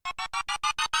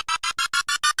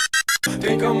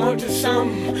think I'm up to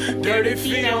something. Dirty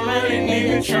feet, I'm running,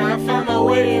 nigga, tryna find my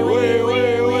way.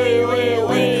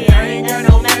 I ain't got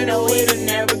no man, no way to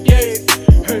navigate.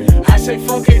 Hey, I say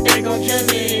fuck it, they gon' judge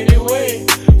me anyway.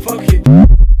 Fuck it.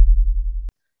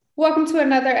 Welcome to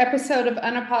another episode of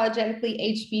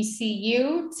Unapologetically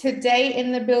HBCU. Today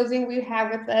in the building, we have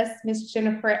with us Miss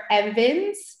Jennifer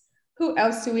Evans. Who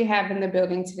else do we have in the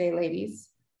building today, ladies?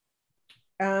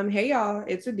 Hey y'all,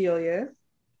 it's Adelia.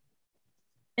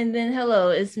 And then hello,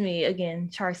 it's me again,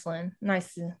 Charslyn.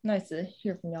 Nice to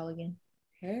hear from y'all again.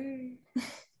 Hey.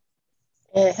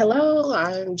 And hello,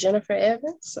 I'm Jennifer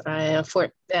Evans. I am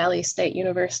Fort Valley State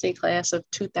University class of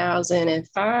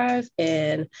 2005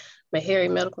 and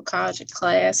Meharry Medical College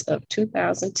class of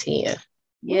 2010.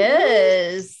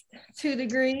 Yes, 2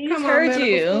 degrees. Come Heard on,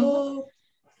 you.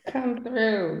 Come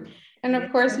through. And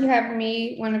of course, you have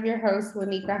me, one of your hosts,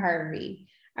 Lanika Harvey.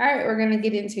 All right, we're going to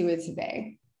get into it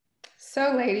today.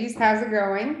 So, ladies, how's it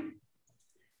going?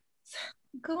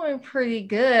 Going pretty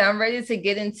good. I'm ready to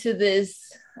get into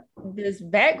this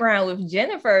background with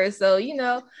Jennifer. So,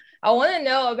 I want to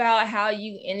know about how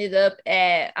you ended up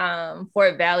at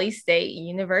Fort Valley State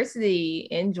University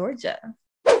in Georgia.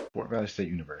 Fort Valley State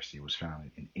University was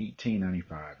founded in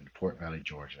 1895 in Fort Valley,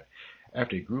 Georgia,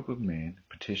 after a group of men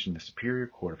petitioned the Superior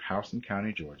Court of Houston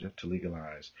County, Georgia, to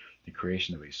legalize the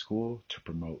creation of a school to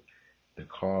promote the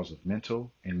cause of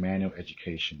mental and manual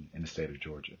education in the state of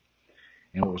Georgia.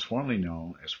 And what was formerly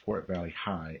known as Fort Valley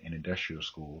High and Industrial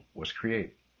School was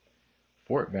created.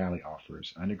 Fort Valley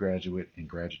offers undergraduate and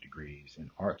graduate degrees in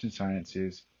arts and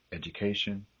sciences,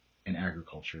 education and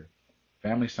agriculture,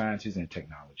 family sciences and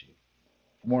technology.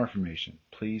 For more information,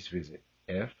 please visit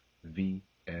fvsu.edu.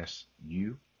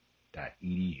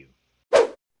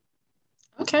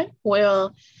 Okay,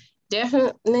 well,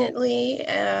 definitely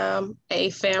a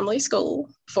family school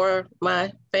for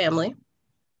my family.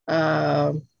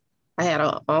 I had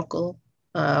an uncle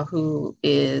who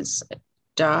is a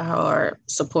diehard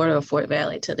supporter of Fort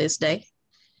Valley to this day.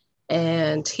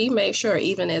 And he made sure,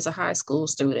 even as a high school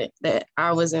student, that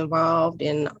I was involved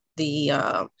in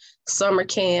the summer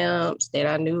camps, that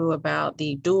I knew about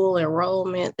the dual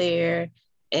enrollment there.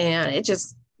 And it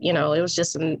just, it was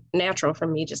just natural for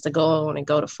me just to go on and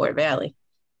go to Fort Valley.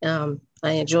 I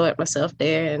enjoyed myself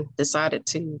there and decided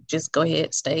to just go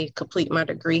ahead and complete my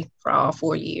degree for all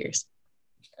 4 years.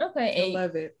 Okay. I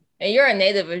love it. And you're a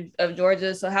native of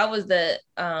Georgia. So how was that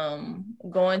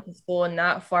going to school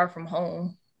not far from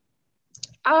home?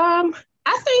 I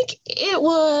think it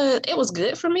was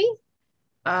good for me.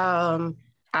 I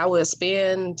would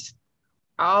spend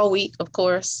all week, of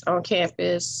course, on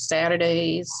campus,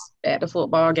 Saturdays at the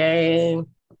football game,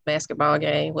 basketball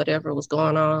game, whatever was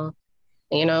going on.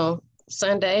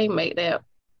 Sunday, make that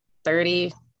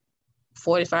 30,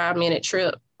 45-minute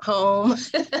trip home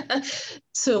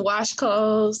to wash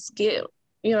clothes, get,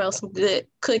 some good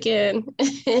cooking,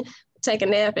 take a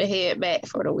nap and head back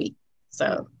for the week.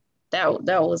 So that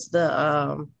was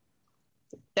the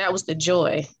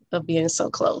joy of being so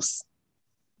close.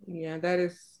 Yeah, that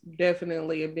is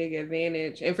definitely a big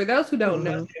advantage. And for those who don't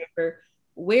know, Jennifer,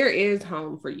 where is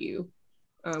home for you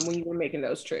when you were making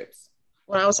those trips?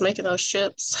 When I was making those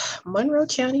trips, Monroe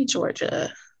County,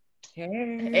 Georgia.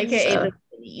 Hey, AKA the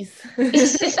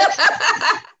cities.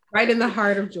 Right in the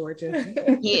heart of Georgia.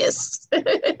 Yes.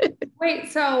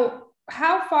 Wait, so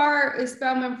how far is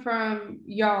Spelman from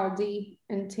y'all, D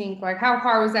and Tink? Like, how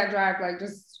far was that drive? Like,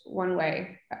 just one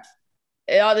way?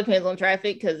 It all depends on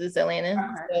traffic because it's Atlanta.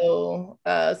 Okay. So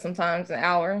sometimes an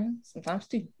hour, sometimes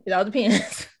 2. It all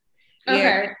depends. Yeah,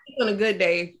 okay. On a good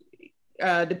day,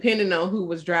 depending on who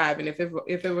was driving. If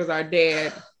it was our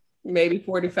dad, maybe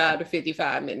 45 to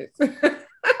 55 minutes.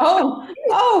 Oh,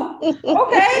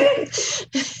 okay.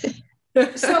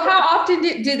 So how often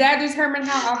did that determine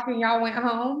how often y'all went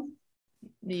home?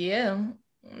 Yeah,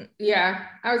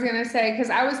 I was gonna say,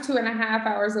 because I was 2.5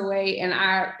 hours away, and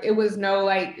there was no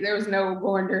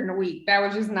going during the week. That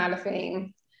was just not a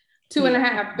thing.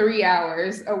 2.5, 3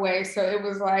 hours away. So it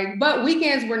was like, but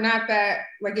weekends were not that,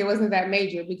 like, it wasn't that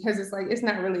major because it's like, it's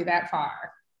not really that far.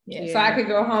 Yeah. So I could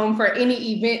go home for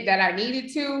any event that I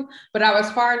needed to, but I was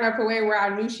far enough away where I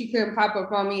knew she couldn't pop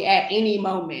up on me at any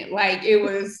moment. Like it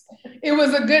was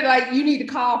a good, like, you need to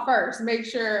call first, make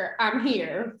sure I'm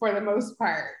here for the most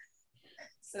part.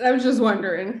 So I was just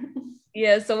wondering.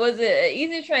 Yeah. So was it an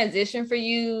easy transition for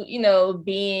you,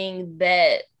 being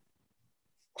that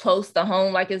close to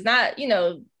home? Like it's not,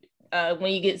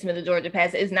 when you get to Middle Georgia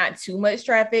Pass, it's not too much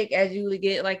traffic as you would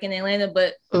get like in Atlanta,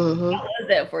 but how was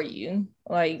that for you?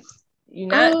 Like you're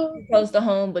not too close to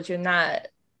home, but you're not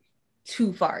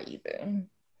too far either.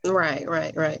 Right.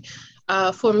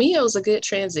 For me, it was a good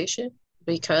transition.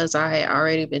 because I had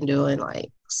already been doing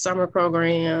like summer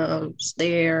programs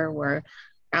there where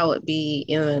I would be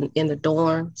in the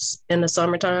dorms in the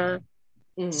summertime.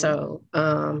 Mhm. So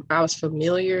I was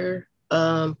familiar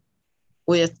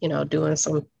with, doing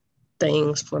some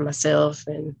things for myself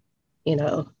and, you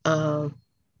know,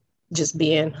 just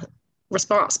being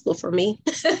responsible for me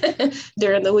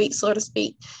during the week, so to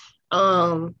speak.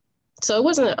 So it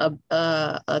wasn't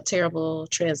a terrible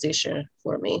transition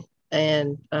for me.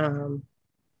 And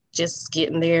just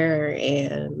getting there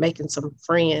and making some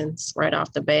friends right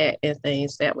off the bat and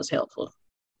things, that was helpful.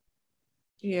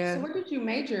 Yeah. So what did you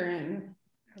major in?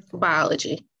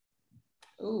 Biology.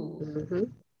 Ooh. Mm-hmm.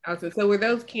 Awesome. So were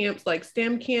those camps like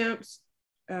STEM camps?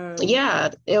 Yeah,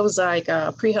 it was like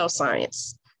pre-health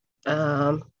science.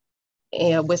 And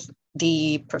with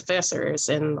the professors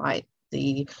in like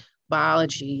the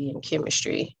biology and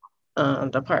chemistry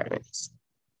departments.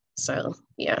 So,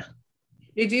 yeah.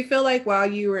 Did you feel like while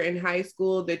you were in high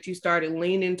school that you started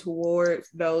leaning towards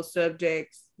those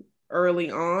subjects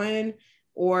early on,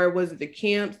 or was it the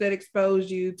camps that exposed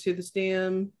you to the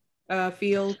STEM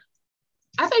field?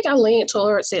 I think I leaned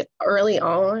towards it early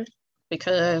on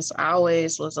because I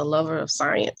always was a lover of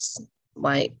science,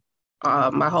 like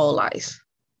my whole life.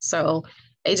 So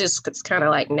it's kind of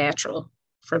like natural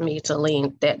for me to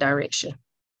lean that direction.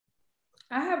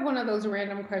 I have one of those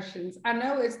random questions. I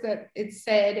know it's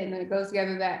said and it goes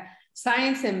together that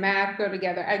science and math go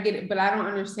together. I get it, but I don't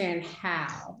understand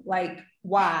how. Like,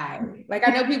 why? Like,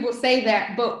 I know people say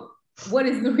that, but what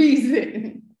is the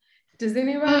reason? Does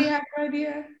anybody have an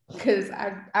idea? Because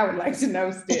I would like to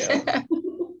know still.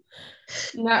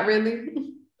 Not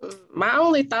really. My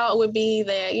only thought would be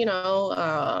that,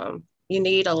 you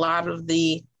need a lot of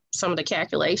some of the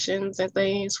calculations and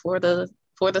things for the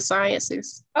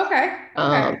sciences. Okay.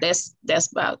 That's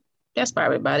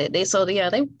probably about it.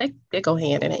 They go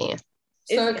hand in hand.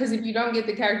 So because if you don't get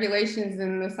the calculations,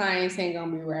 then the science ain't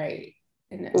gonna be right.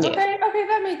 Yeah. Okay,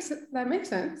 that makes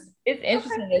sense. It's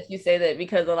interesting that you say that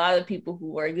because a lot of people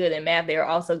who are good in math, they are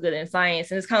also good in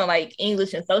science. And it's kind of like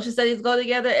English and social studies go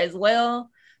together as well.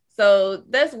 So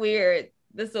that's weird.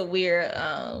 That's a weird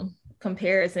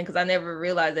comparison because I never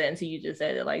realized that until you just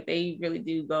said it. Like they really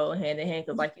do go hand in hand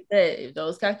because like you said, if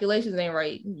those calculations ain't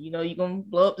right, you're gonna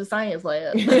blow up the science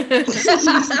lab.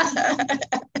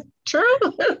 True.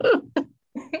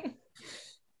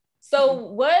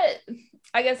 So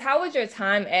how was your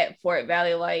time at Fort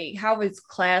Valley? Like, how was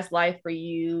class life for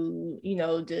you?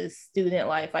 Just student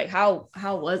life. Like, how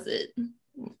was it?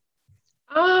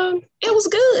 It was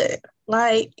good.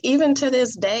 Like, even to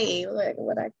this day, like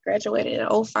when I graduated in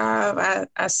 2005,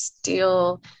 I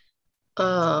still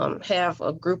have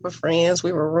a group of friends.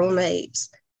 We were roommates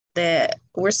that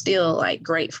we're still like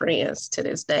great friends to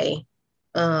this day.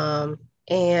 And,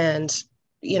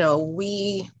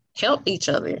 we helped each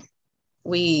other.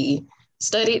 We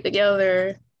studied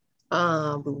together,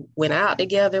 went out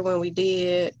together when we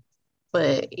did.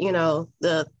 But,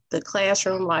 the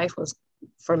classroom life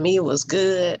for me was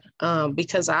good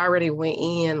because I already went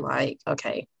in like,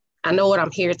 okay, I know what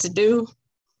I'm here to do.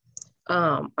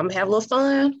 I'm gonna have a little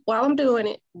fun while I'm doing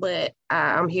it, but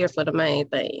I'm here for the main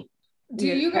thing. Do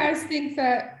you guys think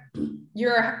that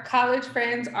your college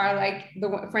friends are like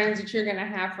the friends that you're gonna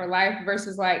have for life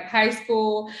versus like high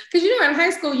school? Because in high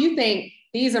school you think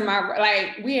these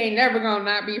are we ain't never gonna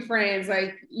not be friends.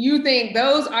 Like you think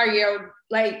those are your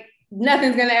like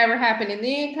nothing's gonna ever happen, and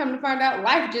then come to find out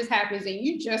life just happens and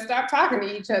you just stop talking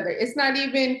to each other. It's not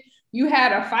even you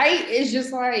had a fight. It's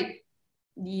just like,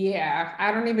 yeah,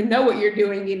 I don't even know what you're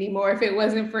doing anymore if it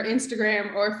wasn't for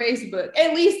Instagram or Facebook.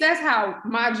 At least that's how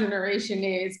my generation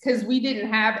is, because we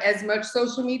didn't have as much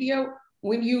social media.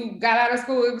 When you got out of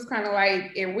school, it was kind of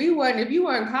like, and if you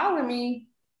weren't calling me,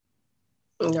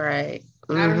 right.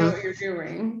 Mm-hmm. I don't know what you're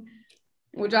doing.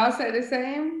 Would y'all say the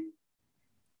same?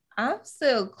 I'm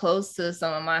still close to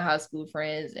some of my high school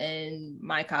friends and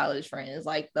my college friends.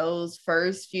 Like those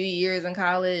first few years in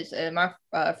college, and my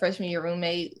freshman year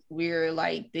roommate, we're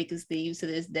like thick as thieves to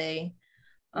this day.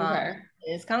 Okay.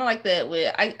 It's kind of like that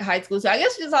with high school. So I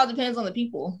guess it just all depends on the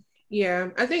people. Yeah,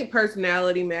 I think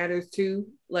personality matters too.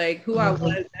 Like who I was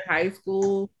in high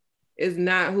school is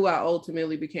not who I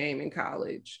ultimately became in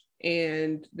college.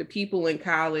 And the people in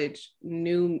college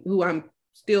knew who I'm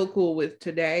still cool with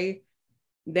today.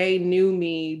 They knew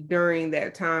me during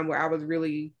that time where I was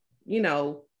really,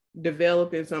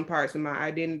 developing some parts of my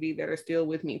identity that are still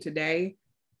with me today.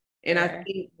 And I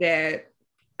think that,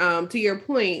 to your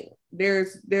point,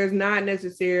 there's not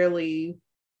necessarily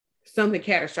something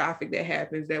catastrophic that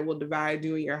happens that will divide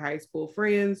you and your high school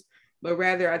friends, but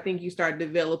rather I think you start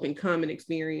developing common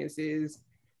experiences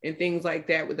and things like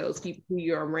that with those people who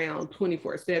you're around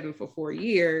 24/7 for 4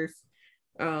 years,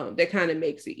 that kind of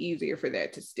makes it easier for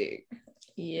that to stick.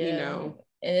 Yeah. You know?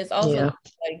 And it's also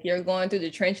like you're going through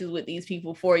the trenches with these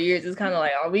people 4 years. It's kind of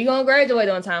like, are we gonna graduate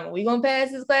on time? Are we gonna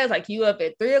pass this class? Like you up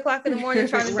at 3 o'clock in the morning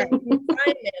trying to finish an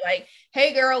assignment. Like,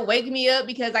 hey girl, wake me up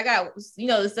because I got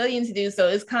the studying to do. So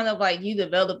it's kind of like you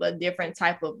develop a different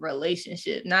type of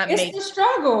relationship. It's the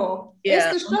struggle.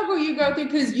 Yeah. It's the struggle you go through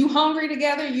because you hungry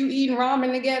together, you eating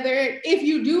ramen together. If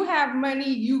you do have money,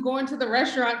 you going to the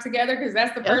restaurant together because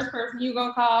that's the first person you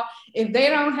gonna call. If they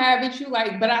don't have it, you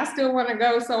like, but I still want to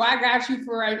go, so I got you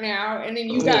for right now, and then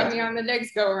you got me on the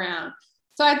next go around.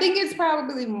 So I think it's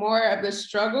probably more of the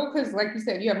struggle because, like you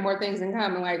said, you have more things in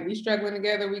common. Like we struggling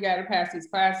together, we got to pass these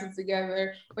classes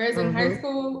together. Whereas in high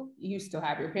school, you still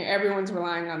have your parents. Everyone's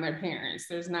relying on their parents.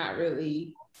 There's not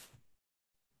really.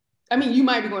 I mean, you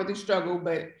might be going through struggle,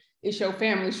 but it's your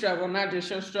family struggle, not just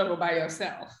your struggle by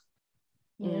yourself.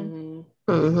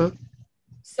 Yeah.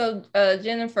 So,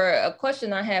 Jennifer, a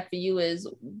question I have for you is,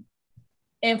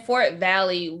 in Fort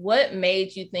Valley, what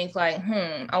made you think like,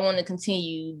 I want to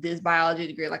continue this biology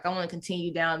degree? Like, I want to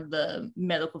continue down the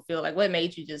medical field. Like, what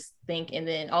made you just think? And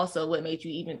then also, what made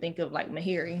you even think of like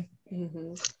Meharry?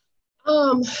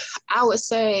 I would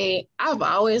say I've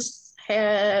always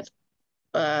had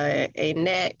a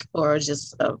knack or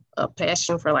just a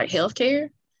passion for like healthcare.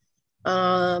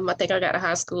 I think I got to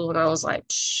high school and I was like,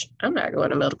 I'm not going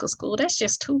to medical school. That's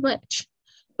just too much.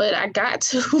 But I got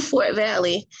to Fort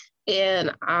Valley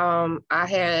and I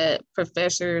had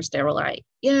professors that were like,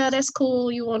 yeah, that's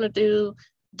cool. You want to do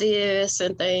this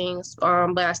and things.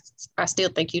 But I still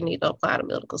think you need to apply to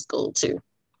medical school too.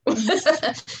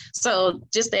 So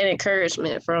just that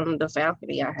encouragement from the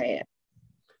faculty I had.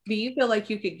 Do you feel like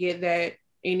you could get that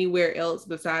anywhere else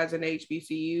besides an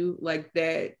HBCU? Like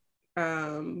that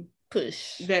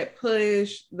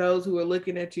push those who are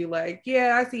looking at you like,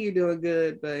 yeah, I see you're doing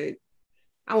good, but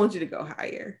I want you to go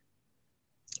higher.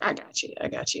 I got you.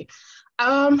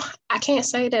 I can't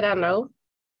say that I know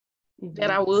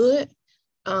that I would.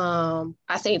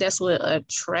 I think that's what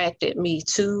attracted me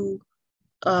to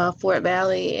Fort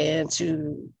Valley and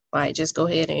to like just go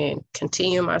ahead and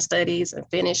continue my studies and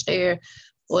finish there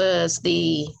was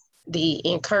the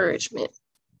encouragement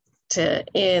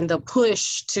and the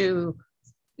push to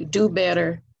do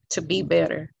better, to be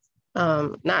better.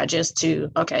 Not just to,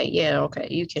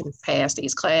 you can pass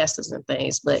these classes and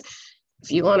things, but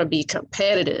if you want to be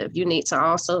competitive, you need to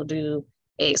also do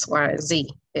X, Y, and Z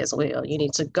as well. You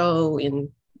need to go and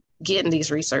get in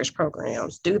these research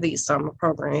programs, do these summer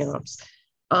programs.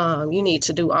 You need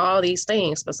to do all these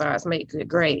things besides make good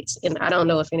grades. And I don't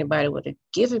know if anybody would have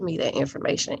given me that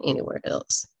information anywhere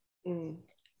else.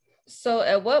 So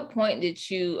at what point did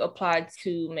you apply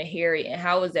to Meharry and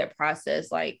how was that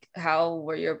process? Like, how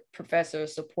were your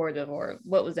professors supportive or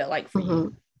what was that like for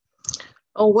you?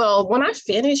 Oh, well, when I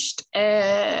finished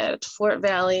at Fort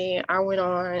Valley, I went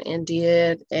on and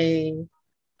did a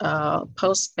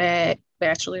post-bac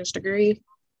bachelor's degree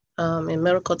in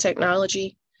medical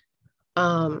technology.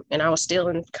 And I was still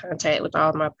in contact with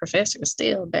all my professors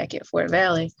still back at Fort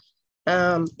Valley.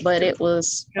 But it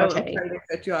was okay. I'm sorry to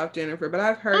cut you off, Jennifer, but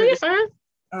I've heard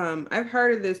I've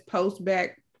heard of this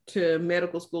post-bac to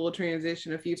medical school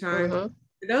transition a few times. For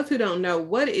those who don't know,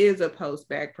 what is a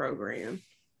post-bac program?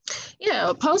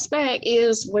 Yeah, post-bac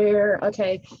is where,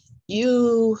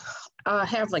 you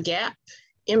have a gap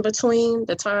in between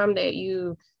the time that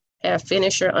you have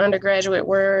finished your undergraduate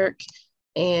work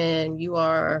and you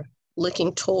are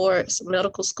looking towards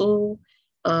medical school.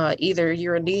 Either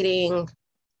you're needing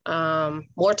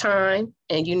more time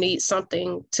and you need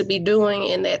something to be doing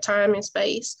in that time and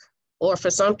space, or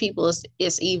for some people,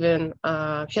 it's even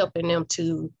helping them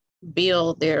to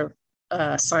build their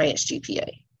science GPA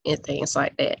and things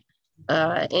like that.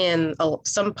 And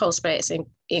some post-bacs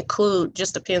include,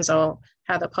 just depends on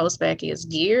how the post-bac is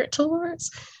geared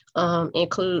towards,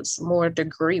 includes more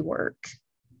degree work.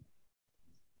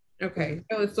 Okay,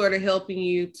 so it's sort of helping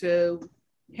you to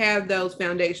have those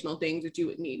foundational things that you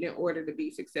would need in order to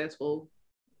be successful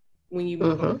when you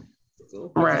move on.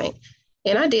 Right.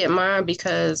 And I did mine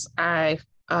because I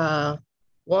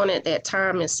wanted that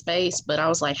time and space, but I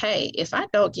was like, hey, if I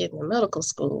don't get into medical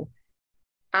school,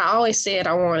 I always said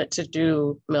I wanted to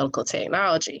do medical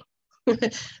technology.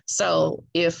 So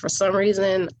if for some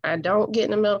reason I don't get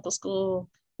into medical school,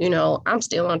 I'm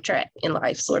still on track in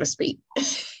life, so to speak.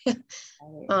 So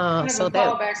that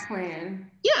fallback plan.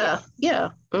 Yeah.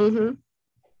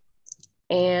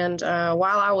 And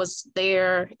while I was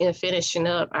there and finishing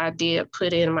up, I did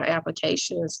put in my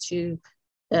applications to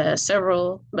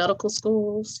several medical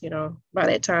schools. You know, by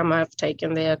that time I've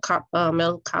taken the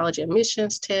medical college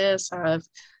admissions test. I've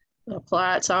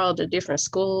applied to all the different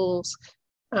schools.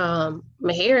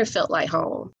 Meharry felt like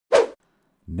home.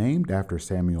 Named after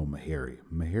Samuel Meharry,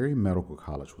 Meharry Medical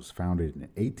College was founded in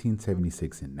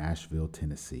 1876 in Nashville,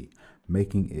 Tennessee,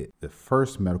 making it the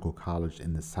first medical college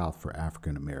in the South for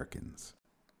African Americans.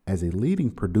 As a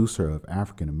leading producer of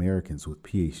African Americans with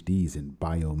PhDs in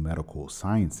biomedical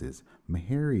sciences,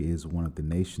 Meharry is one of the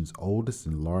nation's oldest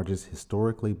and largest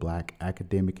historically Black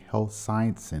academic health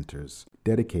science centers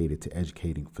dedicated to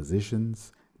educating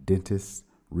physicians, dentists,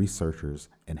 researchers,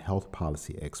 and health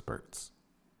policy experts.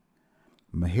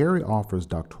 Meharry offers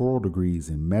doctoral degrees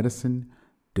in medicine,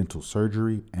 dental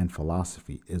surgery, and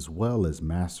philosophy, as well as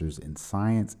masters in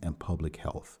science and public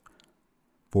health.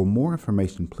 For more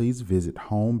information, please visit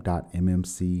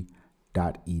home.mmc.edu.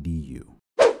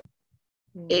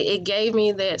 It gave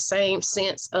me that same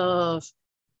sense of,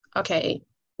 okay,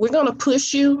 we're going to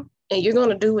push you and you're going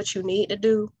to do what you need to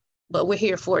do, but we're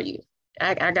here for you.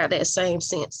 I got that same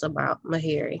sense about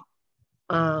Meharry.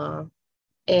 And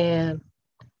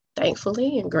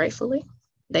thankfully and gratefully,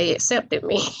 they accepted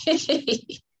me.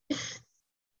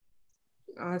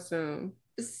 Awesome.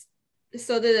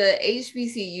 So did a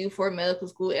HBCU for medical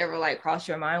school ever like cross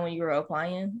your mind when you were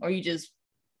applying, or you just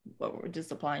were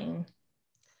just applying?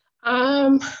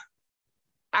 It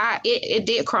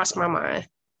did cross my mind.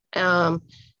 And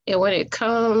when it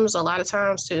comes a lot of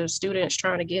times to students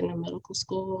trying to get into medical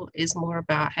school, it's more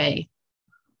about, hey,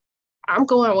 I'm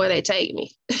going where they take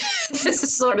me,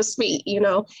 so to speak. You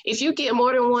know, if you get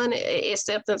more than one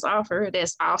acceptance offer,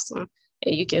 that's awesome.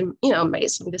 And you can, you know, make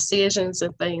some decisions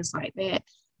and things like that.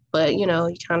 But, you know,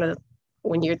 you kind of,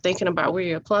 when you're thinking about where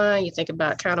you're applying, you think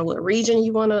about kind of what region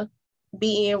you want to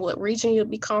be in, what region you'll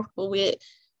be comfortable with,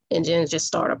 and then just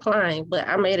start applying. But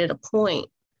I made it a point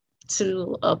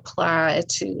to apply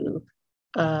to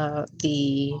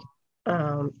the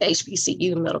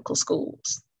HBCU medical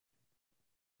schools.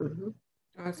 Mm-hmm.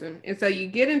 Awesome. And so you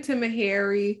get into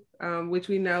Meharry, which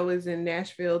we know is in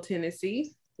Nashville,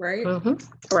 Tennessee, right?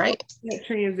 Mm-hmm. Right. That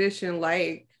transition,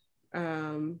 like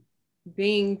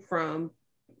being from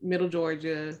Middle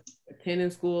Georgia, attending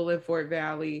school in Fort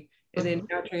Valley, and then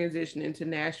now transitioning to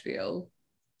Nashville.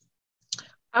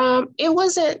 It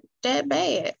wasn't that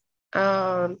bad.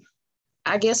 I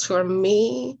guess for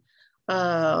me,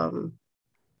 it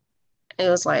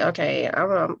was like, okay,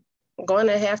 I'm going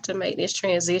to have to make this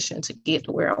transition to get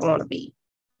to where I want to be.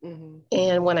 Mm-hmm.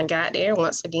 And when I got there,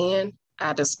 once again,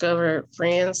 I discovered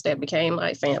friends that became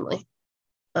like family.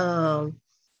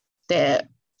 That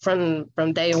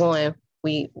from day one,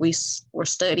 we were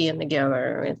studying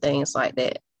together and things like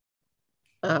that.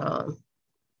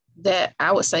 That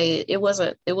I would say it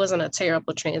wasn't a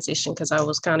terrible transition because I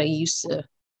was kind of used to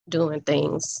doing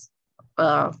things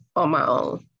on my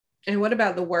own. And what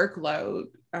about the workload?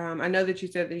 I know that you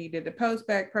said that you did the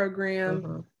post-bac program.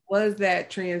 Mm-hmm. Was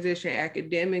that transition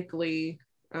academically?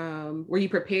 Were you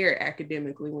prepared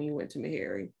academically when you went to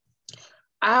Meharry?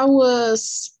 I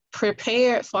was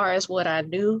prepared as far as what I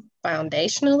knew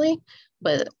foundationally,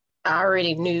 but I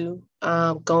already knew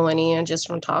going in just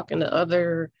from talking to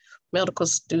other medical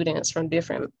students from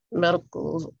different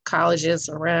medical colleges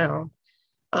around,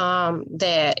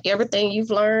 that everything you've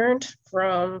learned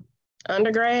from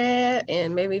undergrad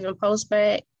and maybe even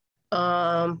post-bac,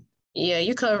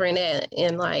 you're covering that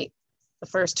in like the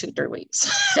first 2-3 weeks.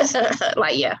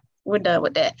 Like, yeah, we're done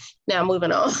with that. Now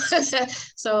moving on.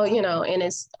 So, you know, and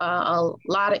it's a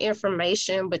lot of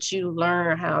information, but you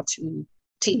learn how to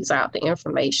tease out the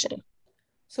information.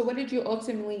 So what did you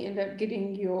ultimately end up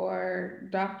getting your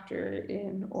doctorate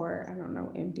in, or I don't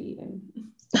know, MD in?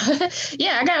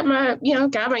 Yeah, I got my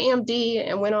MD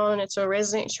and went on into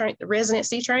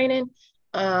residency training.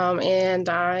 And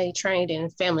I trained in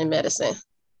family medicine.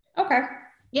 Okay.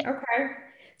 Yeah. Okay.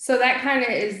 So that kind of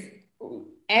is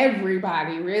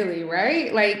everybody really,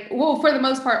 right? Like, well, for the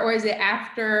most part, or is it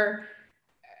after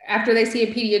they see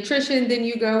a pediatrician, then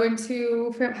you go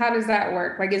into, how does that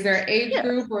work? Like, is there an age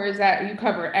group, or is that you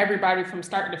cover everybody from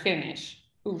start to finish?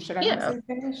 Ooh, should I not say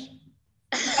finish?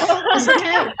 It's okay.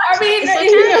 I mean,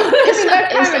 it's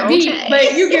kind of deep,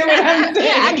 but you get what I'm saying.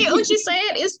 Yeah, I get what you're saying.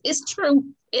 It's true.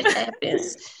 It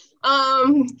happens.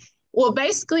 Well,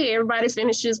 basically, everybody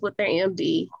finishes with their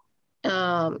MD,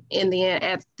 and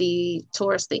then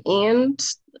towards the end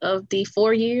of the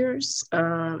 4 years,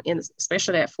 and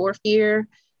especially that 4th year,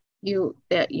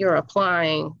 you're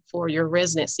applying for your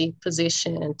residency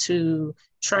position to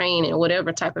train in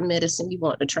whatever type of medicine you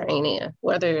want to train in,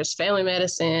 whether it's family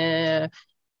medicine,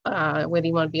 whether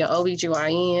you want to be an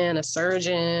OBGYN, a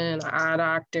surgeon, an eye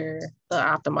doctor, an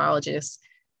ophthalmologist.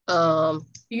 Do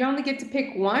you only get to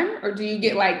pick one, or do you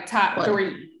get like top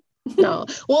three? No.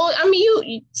 Well, I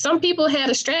mean, some people had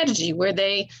a strategy where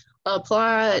they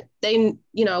applied,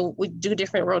 we do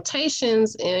different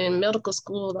rotations in medical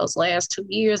school those last 2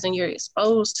 years, and you're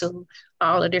exposed to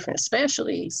all the different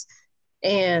specialties.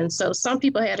 And so some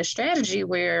people had a strategy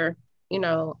where,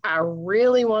 I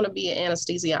really want to be an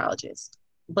anesthesiologist,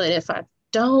 but if I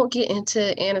don't get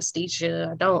into anesthesia,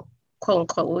 I don't, quote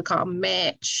unquote, what we call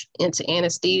match into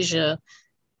anesthesia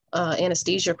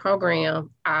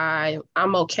program,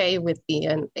 I'm okay with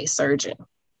being a surgeon.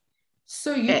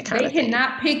 So they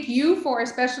cannot pick you for a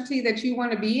specialty that you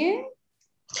want to be in?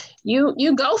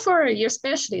 You go for your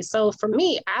specialty. So for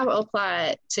me, I've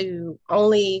applied to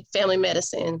only family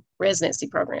medicine residency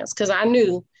programs because I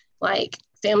knew like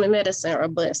family medicine or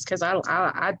bust, because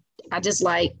I just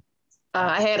like,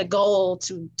 I had a goal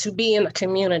to be in the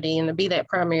community and to be that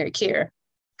primary care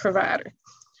provider.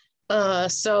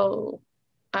 So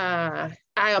I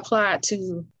applied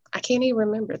to, I can't even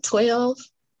remember, 12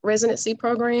 residency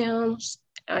programs.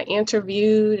 I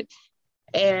interviewed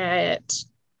at,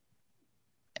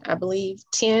 I believe,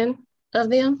 10 of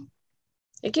them.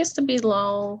 It gets to be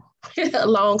long, a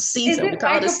long season. Is it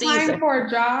like applying for a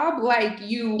job? Like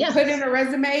you put in a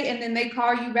resume and then they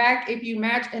call you back if you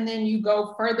match, and then you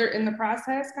go further in the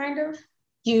process, kind of?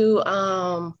 You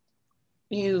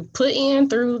put in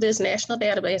through this national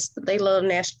database. They love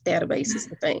national databases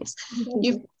and things.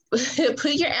 You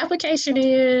put your application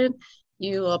in,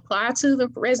 you apply to the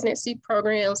residency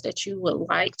programs that you would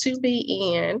like to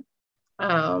be in.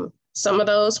 Some of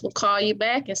those will call you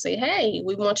back and say, hey,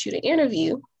 we want you to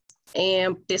interview.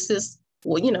 And this is,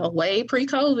 way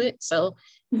pre-COVID. So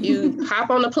you hop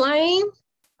on the plane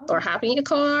or hop in your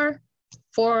car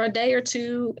for a day or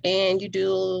two, and you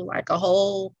do like a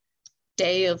whole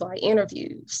day of like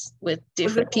interviews with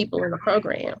different people in the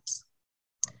programs.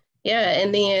 Yeah,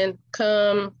 and then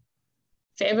come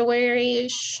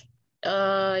February-ish,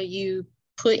 you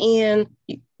put in,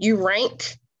 you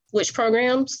rank which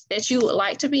programs that you would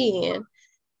like to be in,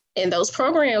 and those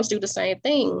programs do the same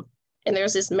thing. And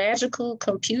there's this magical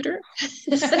computer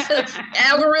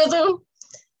algorithm,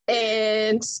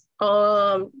 and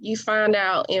you find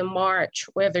out in March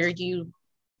whether you,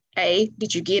 A,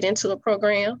 did you get into a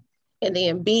program, and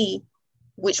then B,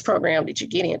 which program did you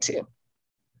get into?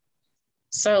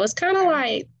 So it's kind of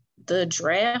like the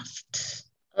draft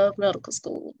of medical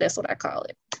school. That's what I call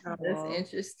it. Oh, that's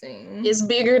interesting. It's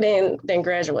bigger than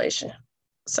graduation.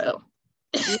 So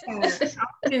yeah, I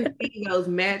often see those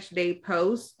match day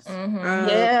posts.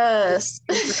 Yes.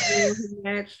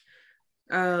 Match,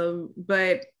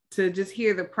 but to just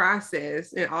hear the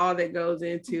process and all that goes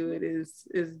into it is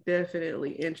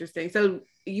definitely interesting. So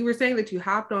you were saying that you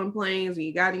hopped on planes and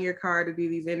you got in your car to do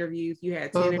these interviews. You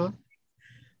had 10 interviews.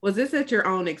 Was this at your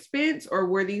own expense, or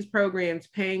were these programs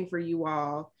paying for you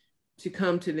all to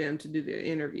come to them to do the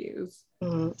interviews?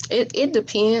 It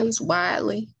depends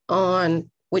widely on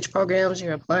which programs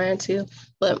you're applying to,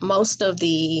 but most of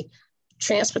the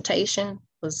transportation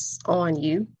was on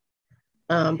you.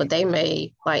 But they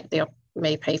may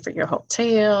pay for your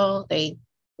hotel. They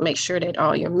make sure that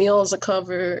all your meals are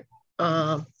covered.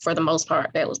 For the most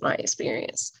part, that was my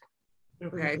experience.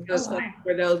 Okay, so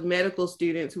for those medical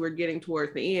students who are getting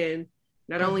towards the end,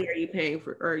 not only are you paying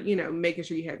for, or, making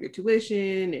sure you have your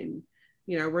tuition and,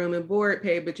 room and board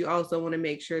paid, but you also want to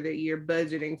make sure that you're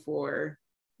budgeting for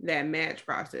that match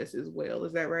process as well.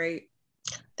 Is that right?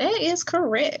 That is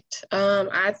correct.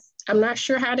 I'm not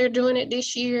sure how they're doing it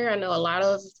this year. I know a lot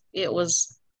of it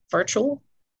was virtual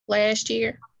last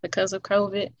year because of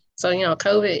COVID. So,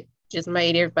 COVID just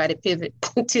made everybody pivot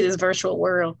to this virtual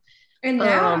world. And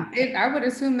now I would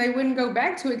assume they wouldn't go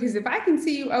back to it, because if I can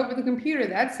see you over the computer,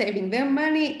 that's saving them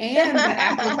money and the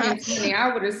applicants money,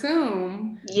 I would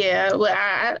assume. Yeah, well,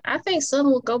 I think some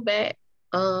will go back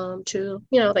to,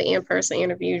 the in-person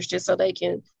interviews just so they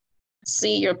can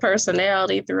see your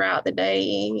personality throughout the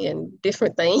day and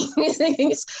different things.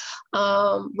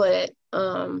 But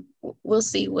we'll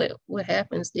see what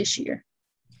happens this year.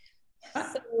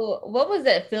 So what was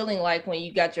that feeling like when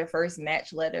you got your first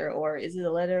match letter, or is it a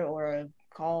letter or a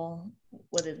call?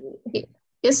 What is it?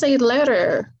 It's a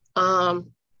letter.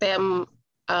 The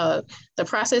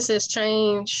process has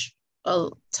changed a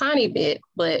tiny bit,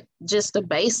 but just the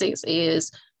basics is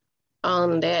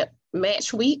on that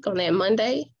match week, on that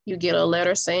Monday, you get a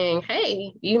letter saying,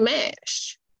 hey, you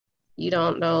matched. You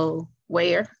don't know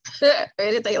where or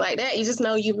anything like that. You just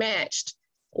know you matched.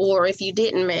 Or if you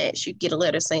didn't match, you get a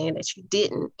letter saying that you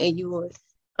didn't, and you would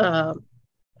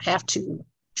have to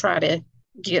try to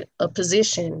get a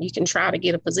position. You can try to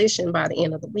get a position by the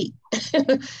end of the week.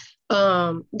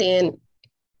 Then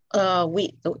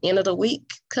the end of the week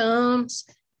comes,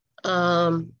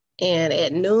 and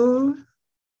at noon,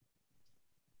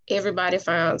 everybody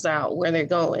finds out where they're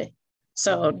going.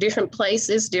 So different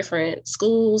places, different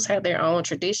schools have their own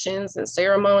traditions and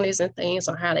ceremonies and things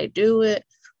on how they do it,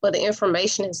 but the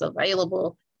information is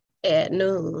available at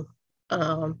noon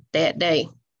that day.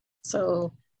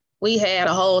 So we had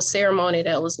a whole ceremony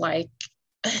that was like,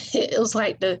 it was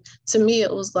like to me,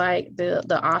 it was like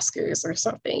the Oscars or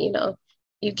something, you know.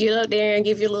 You get up there and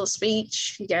give your little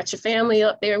speech. You got your family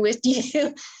up there with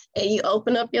you, and you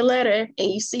open up your letter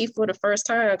and you see for the first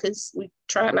time, because we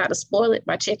try not to spoil it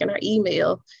by checking our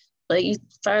email, but you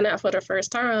find out for the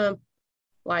first time,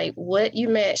 like what you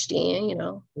matched in, you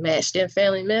know, matched in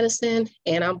family medicine,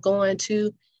 and I'm going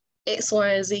to X, Y,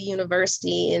 and Z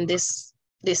university in this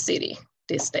city,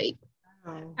 this state.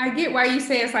 I get why you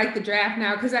say it's like the draft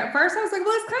now, because at first I was like,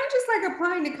 well, it's kind of just like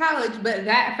applying to college, but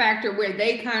that factor where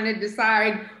they kind of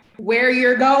decide where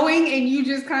you're going and you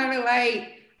just kind of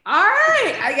like, all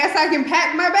right, I guess I can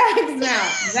pack my bags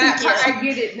now. That part, I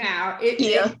get it now. It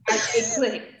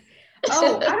clicked.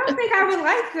 Oh, I don't think I would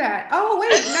like that. Oh,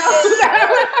 wait, no,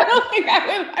 I don't think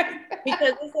I would like that.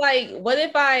 Because it's like, what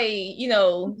if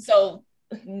so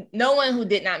no one who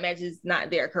did not match is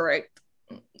not there, correct?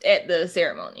 At the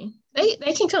ceremony. They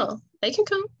can come. They can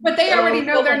come. But they already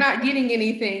know they're not getting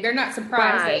anything. They're not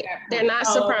surprised. Right. They're not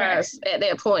surprised at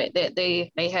that point that they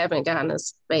haven't gotten a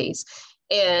space.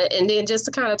 And then just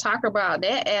to kind of talk about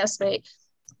that aspect,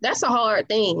 that's a hard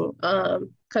thing.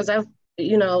 Because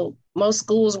most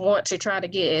schools want to try to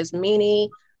get as many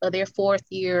of their fourth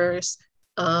years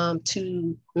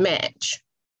to match.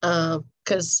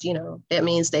 Because that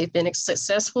means they've been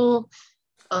successful.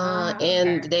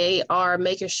 And they are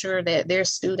making sure that their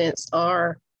students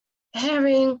are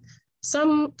having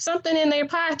something in their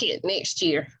pocket next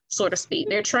year, so to speak.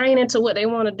 They're training to what they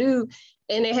want to do,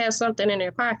 and they have something in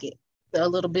their pocket, a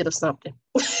little bit of something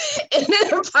in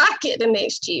their pocket the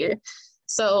next year.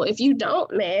 So if you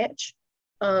don't match,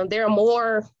 there are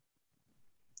more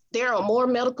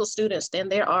medical students than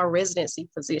there are residency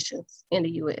positions in the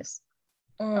U.S.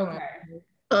 Okay.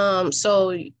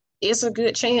 So it's a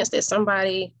good chance that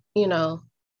somebody, may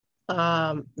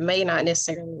not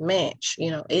necessarily match.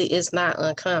 It's not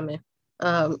uncommon.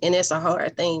 And it's a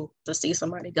hard thing to see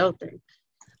somebody go through.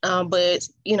 But,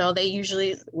 they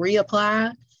usually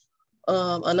reapply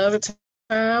another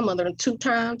time, another 2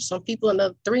 times, some people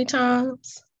another 3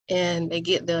 times, and they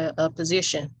get the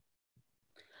position.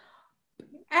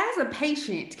 As a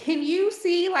patient, can you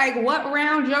see like what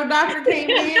round your doctor came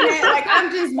in at? Like,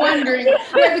 I'm just wondering,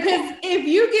 because if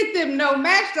you get them no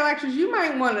match doctors, you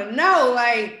might want to know,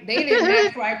 like, they didn't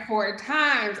match like 4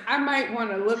 times. I might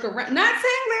want to look around. Not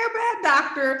saying they're a bad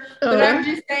doctor, but I'm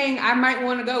just saying I might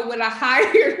want to go with a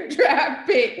higher draft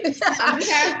pick. I'm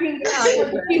just asking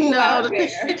people out there.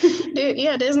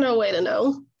 Yeah, there's no way to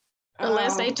know.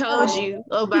 Unless they told you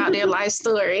about their life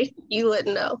story, you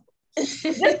wouldn't know. Just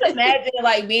imagine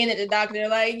like being at the doctor,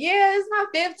 like, yeah, it's my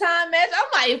 5th time match. I'm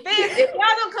like, 5th, if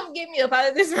y'all don't come get me up out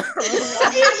of this room.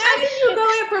 Imagine you go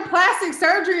in for plastic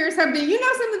surgery or something,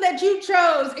 something that you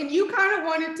chose and you kind of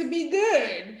want it to be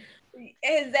good.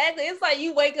 Exactly. It's like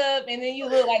you wake up and then you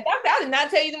look like, doctor, I did not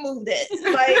tell you to move that.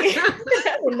 Like, I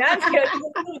did not tell you to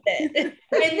move that. And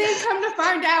then come to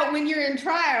find out when you're in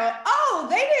trial,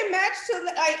 they didn't match till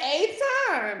like 8th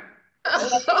time.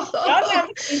 Y'all not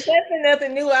testing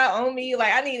nothing new out on me.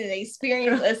 Like, I need an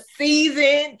experience, a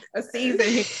season. But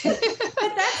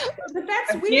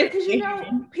that's weird, because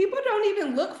people don't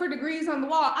even look for degrees on the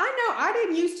wall. I know I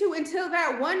didn't used to until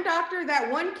that one doctor,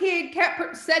 that one kid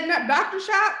kept setting up doctor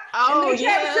shop. Oh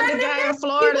yeah, the guy in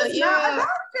Florida. He was not a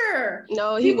doctor.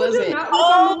 No, he wasn't. Do not look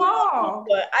on the wall.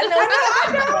 I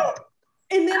know.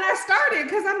 And then I started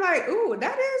because I'm like, ooh,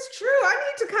 that is true. I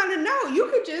need to kind of know. You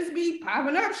could just be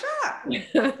popping up shop.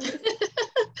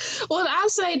 Well, I'll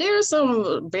say there are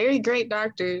some very great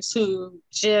doctors who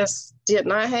just did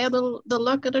not have the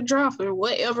luck of the draw for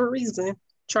whatever reason,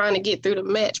 trying to get through the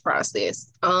match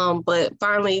process. But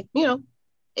finally,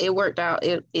 it worked out.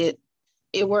 It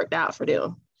worked out for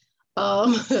them.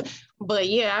 But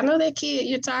yeah, I know that kid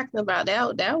you're talking about.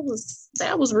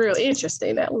 That was real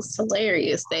interesting. That was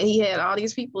hilarious that he had all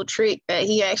these people tricked that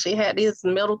he actually had his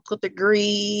medical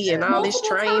degree and all this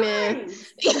training. I think he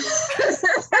did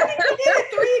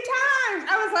it 3 times.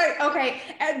 I was like, okay,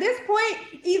 at this point,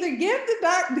 either give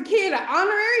the kid an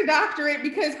honorary doctorate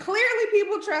because clearly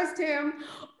people trust him,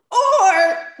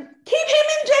 or keep him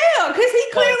in jail because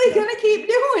he's clearly gonna keep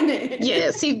doing it.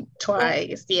 Yes, he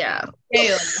twice. Yeah.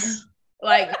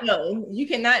 Like, no, you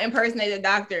cannot impersonate a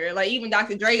doctor. Like, even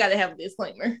Dr. Dre got to have a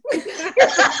disclaimer.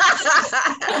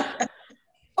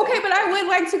 Okay, but I would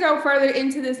like to go further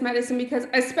into this medicine because,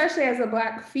 especially as a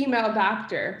Black female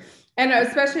doctor, and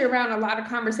especially around a lot of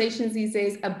conversations these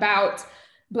days about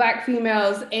Black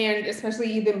females and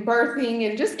especially even birthing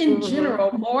and just in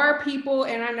general, more people,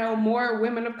 and I know more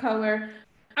women of color.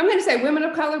 I'm going to say women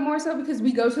of color more so because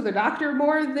we go to the doctor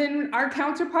more than our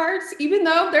counterparts, even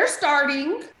though they're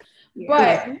starting,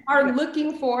 but are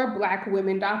looking for Black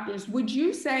women doctors. Would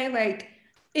you say like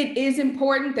it is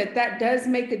important that that does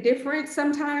make a difference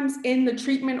sometimes in the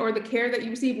treatment or the care that you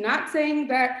receive? Not saying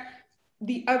that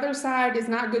the other side is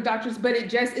not good doctors, but it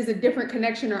just is a different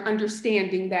connection or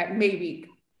understanding that maybe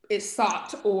is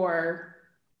sought or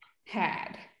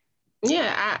had.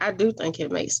 Yeah, I do think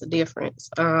it makes a difference.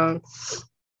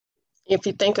 If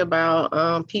you think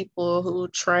about people who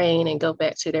train and go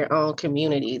back to their own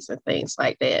communities and things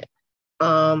like that,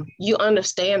 you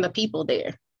understand the people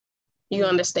there. You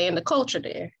understand the culture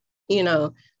there, you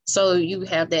know, so you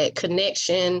have that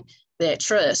connection, that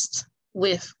trust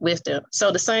with them.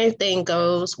 So the same thing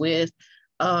goes with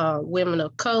women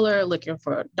of color looking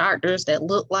for doctors that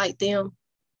look like them.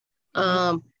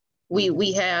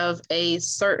 We have a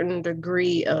certain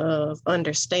degree of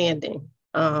understanding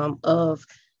of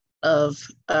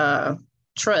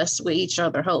trust with each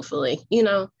other, hopefully, you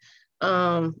know,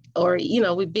 or, you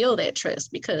know, we build that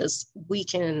trust because we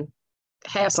can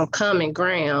have some common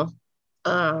ground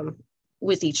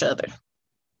with each other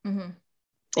and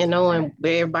knowing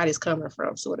where everybody's coming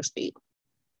from, so to speak.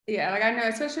 Yeah, like I know,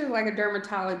 especially like a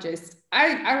dermatologist.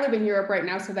 I live in Europe right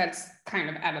now, so that's kind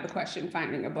of out of the question,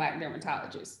 finding a Black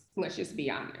dermatologist. Let's just be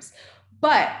honest.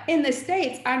 But in the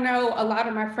States, I know a lot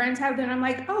of my friends have them. I'm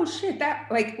like, oh shit, that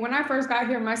like when I first got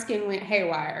here, my skin went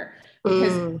haywire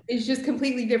because it's just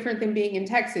completely different than being in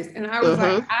Texas. And I was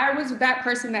like, I was that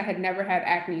person that had never had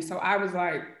acne. So I was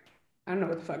like, I don't know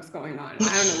what the fuck's going on. I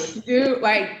don't know what to do.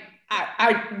 Like,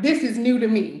 this is new to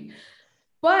me.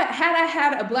 But had I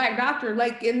had a Black doctor,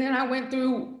 like, and then I went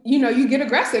through, you know, you get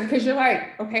aggressive because you're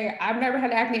like, okay, I've never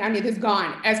had acne. I need this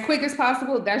gone as quick as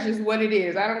possible. That's just what it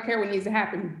is. I don't care what needs to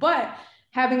happen. But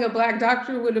having a Black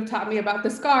doctor would have taught me about the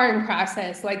scarring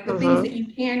process, like the things that you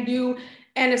can do.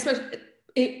 And especially,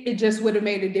 it just would have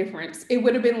made a difference. It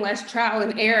would have been less trial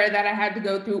and error that I had to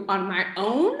go through on my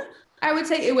own. I would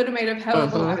say it would have made a hell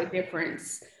of a lot of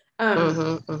difference.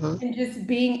 And just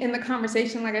being in the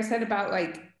conversation, like I said, about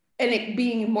like, and it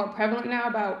being more prevalent now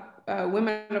about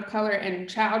women of color and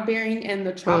childbearing and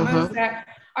the traumas that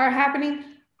are happening.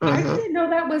 I didn't know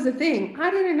that was a thing. I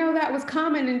didn't know that was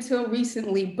common until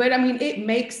recently, but I mean, it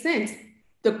makes sense.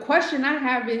 The question I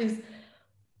have is,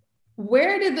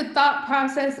 where did the thought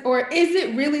process, or is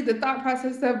it really the thought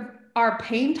process of our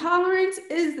pain tolerance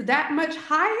is that much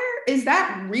higher? Is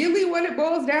that really what it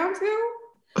boils down to?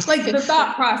 Like the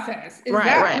thought process. Is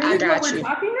that really what we're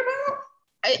talking about?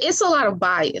 It's a lot of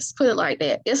bias, put it like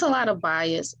that. It's a lot of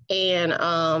bias and,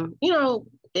 you know,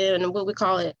 in what we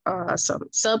call it, some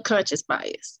subconscious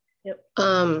bias.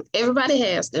 Everybody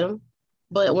has them,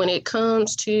 but when it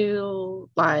comes to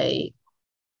like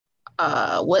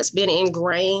what's been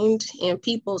ingrained in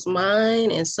people's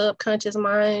mind and subconscious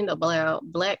mind about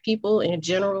Black people in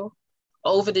general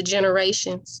over the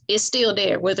generations, it's still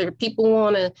there, whether people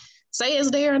want to say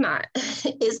it's there or not.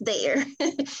 It's there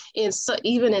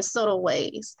even in subtle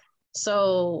ways.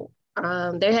 So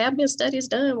there have been studies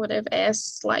done where they've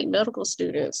asked like medical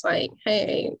students, like,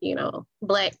 hey, you know,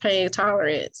 Black pain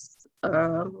tolerance.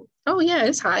 Oh yeah,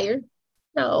 it's higher.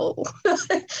 No,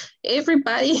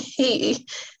 everybody's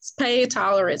pain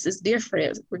tolerance is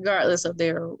different regardless of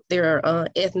their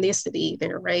ethnicity,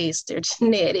 their race, their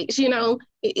genetics. You know,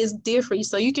 it's different.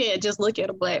 So you can't just look at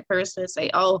a Black person and say,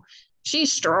 oh,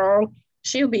 she's strong,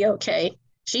 she'll be okay.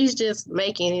 She's just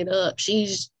making it up.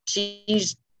 She's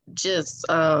just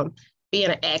being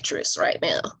an actress right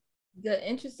now.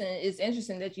 It's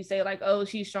interesting that you say like, oh,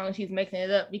 she's strong, she's making it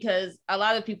up, because a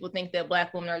lot of people think that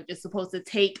Black women are just supposed to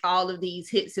take all of these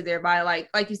hits to their body.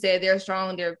 Like you said, they're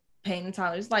strong, they're pain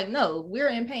intolerant. It's like, no, we're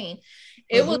in pain.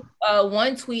 It was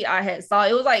one tweet I had saw.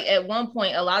 It was like at one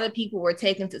point, a lot of people were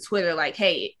taken to Twitter like,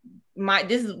 hey,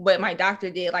 this is what my doctor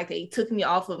did. Like they took me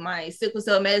off of my sickle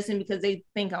cell medicine because they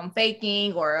think I'm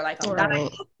faking or like I'm dying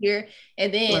here.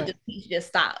 And then the speech just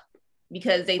stopped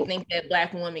because they think that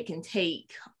Black women can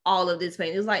take all of this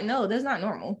pain. It's like, no, that's not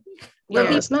normal.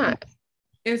 Yeah, it's not.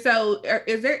 And so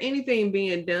is there anything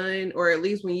being done, or at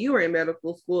least when you were in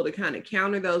medical school, to kind of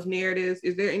counter those narratives?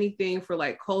 Is there anything for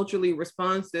like culturally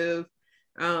responsive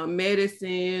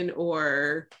medicine,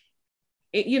 or,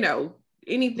 you know,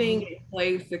 anything in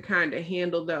place to kind of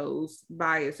handle those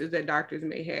biases that doctors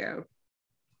may have?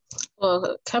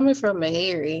 Well, coming from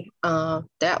Meharry,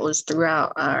 that was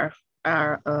throughout our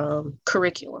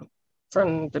curriculum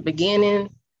from the beginning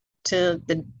to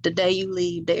the day you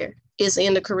leave there. It's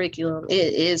in the curriculum.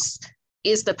 It's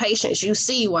the patients you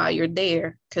see while you're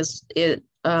there, because a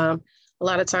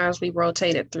lot of times we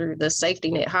rotated through the safety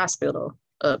net hospital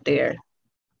up there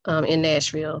in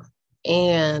Nashville.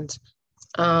 And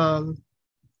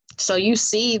so you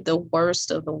see the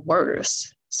worst of the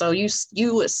worst. So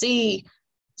you would see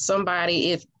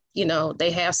somebody, if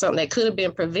they have something that could have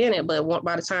been prevented, but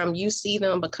by the time you see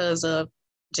them, because of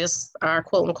just our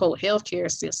quote unquote healthcare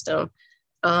system,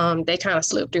 they kind of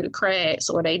slipped through the cracks,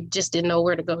 or they just didn't know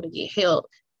where to go to get help.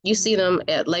 You see them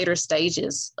at later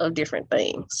stages of different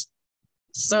things.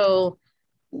 So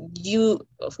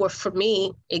for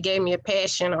me, it gave me a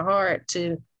passion, a heart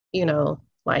to,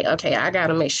 like, okay, I got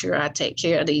to make sure I take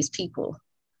care of these people.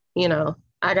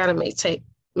 I got to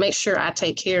make sure I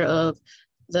take care of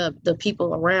the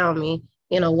people around me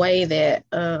in a way that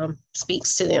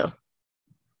speaks to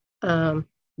them.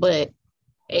 But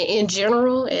in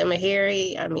general, at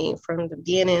Meharry, I mean, from the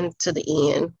beginning to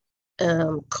the end,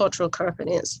 cultural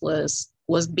competence was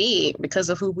big because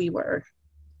of who we were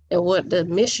and what the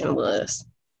mission was.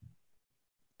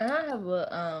 I have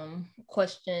a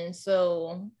question.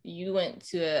 So you went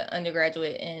to an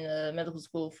undergraduate in a medical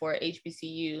school for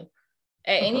HBCU.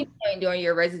 At any point during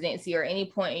your residency or any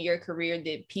point in your career,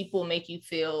 did people make you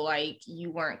feel like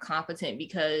you weren't competent?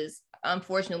 Because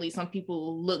unfortunately, some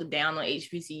people look down on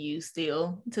HBCU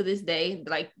still to this day.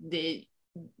 Like, did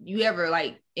you ever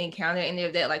encounter any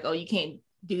of that? Like, oh, you can't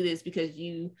do this because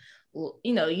you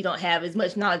don't have as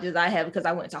much knowledge as I have because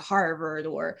I went to Harvard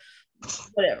or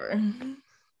whatever.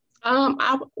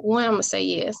 I'm gonna say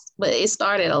yes, but it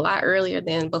started a lot earlier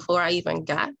than before I even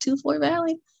got to Fort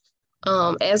Valley.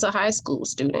 As a high school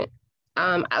student,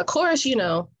 of course,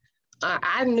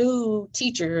 I knew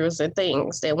teachers and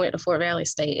things that went to Fort Valley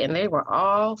State, and they were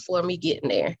all for me getting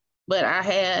there. But I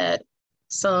had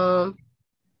some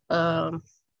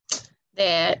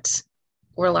that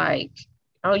were like,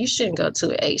 "Oh, you shouldn't go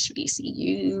to an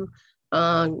HBCU,"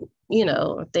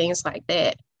 things like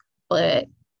that. But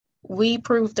we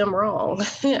proved them wrong.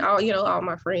 all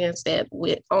my friends that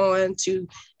went on to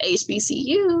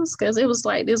HBCUs, because it was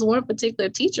like this one particular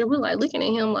teacher, we're like looking at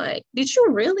him like, did you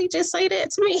really just say that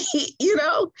to me?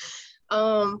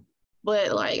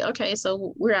 But like, okay,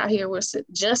 so we're out here, we're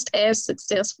just as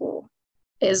successful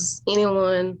as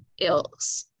anyone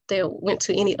else that went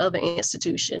to any other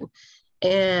institution.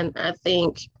 And I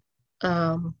think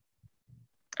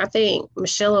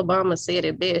Michelle Obama said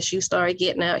it best. You start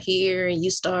getting out here and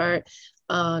you start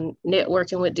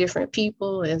networking with different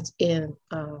people and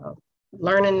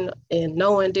learning and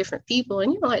knowing different people.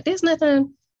 And you're like, they're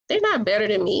not better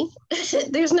than me.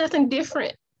 There's nothing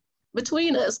different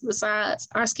between us besides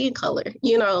our skin color,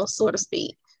 so to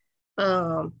speak.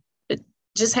 But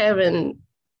just having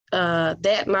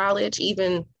that knowledge,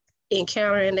 even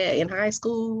encountering that in high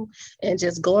school and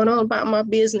just going on about my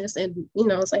business and,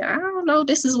 saying, I don't know,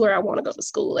 this is where I want to go to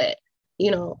school at.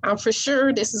 I'm for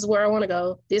sure this is where I want to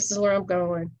go. This is where I'm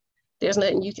going. There's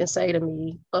nothing you can say to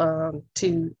me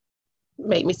to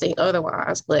make me think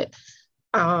otherwise. But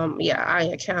I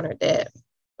encountered that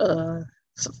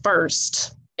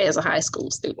first as a high school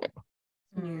student.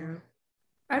 Yeah.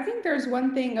 I think there's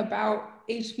one thing about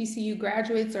HBCU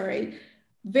graduates are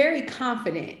very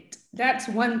confident. That's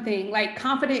one thing, like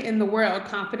confident in the world,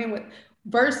 confident with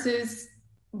versus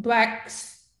Black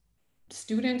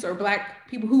students or Black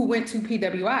people who went to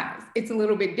PWIs. It's a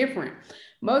little bit different.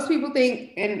 Most people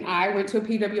think, and I went to a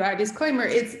PWI, disclaimer,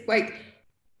 it's like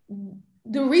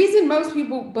the reason most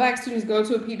Black students go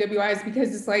to a PWI is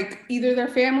because it's like either their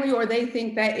family or they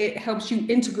think that it helps you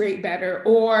integrate better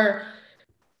or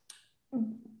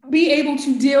be able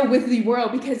to deal with the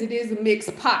world because it is a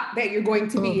mixed pot that you're going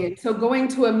to be in. So going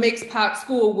to a mixed pot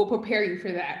school will prepare you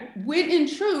for that. When in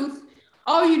truth,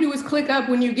 all you do is click up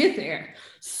when you get there.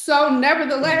 So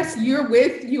nevertheless, you're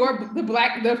with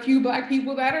the few Black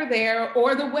people that are there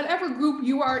or the whatever group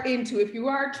you are into. If you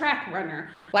are a track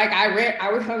runner, like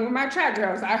I was hung with my track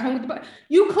girls, I hung with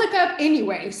you click up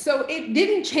anyway. So it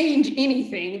didn't change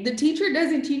anything. The teacher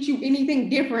doesn't teach you anything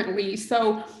differently.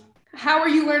 So how are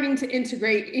you learning to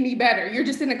integrate any better? You're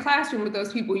just in a classroom with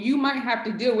those people. You might have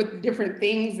to deal with different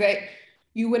things that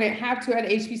you wouldn't have to at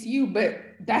HBCU, but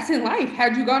that's in life.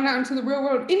 Had you gone out into the real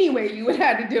world anyway, you would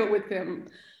have to deal with them.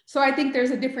 So I think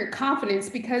there's a different confidence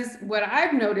because what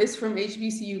I've noticed from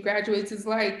HBCU graduates is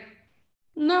like,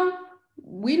 no,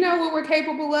 we know what we're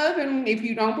capable of, and if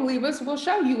you don't believe us, we'll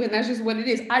show you, and that's just what it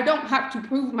is. I don't have to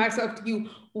prove myself to you.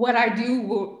 What I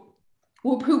do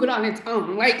will prove it on its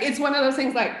own. Like, it's one of those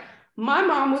things, like, my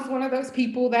mom was one of those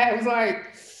people that was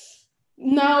like,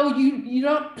 no, you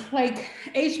don't like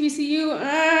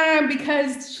HBCU,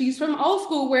 because she's from old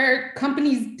school where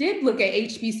companies did look at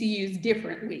HBCUs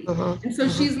differently. And so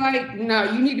she's like,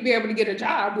 no, you need to be able to get a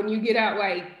job when you get out.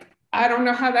 Like, I don't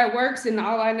know how that works, and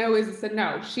all I know is it's a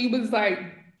no. She was like,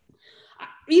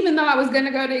 even though I was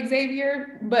gonna go to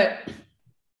Xavier, but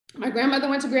my grandmother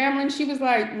went to Grambling, she was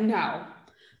like, no.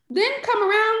 Then come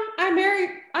around, I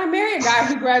marry a guy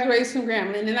who graduates from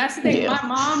Grambling, and that's the thing. My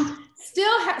mom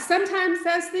still sometimes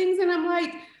says things, and I'm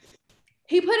like,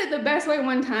 he put it the best way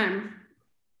one time.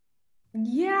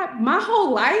 Yeah, my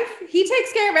whole life, he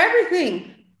takes care of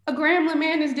everything. A Grambling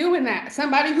man is doing that.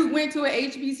 Somebody who went to a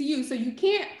HBCU. So you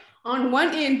can't on one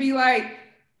end be like,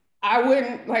 I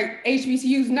wouldn't, like,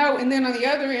 HBCUs, no. And then on the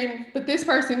other end, but this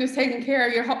person is taking care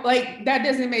of your whole, like, that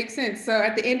doesn't make sense. So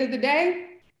at the end of the day,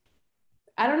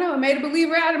 I don't know, it made a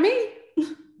believer out of me.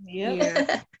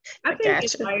 Yeah. I think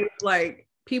it's like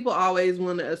people always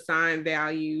want to assign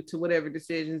value to whatever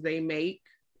decisions they make.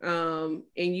 And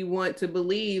you want to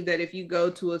believe that if you go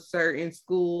to a certain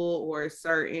school or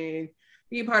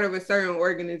be part of a certain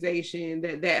organization,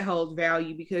 that holds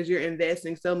value because you're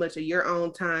investing so much of your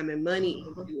own time and money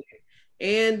into it.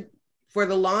 And for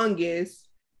the longest,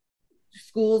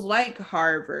 schools like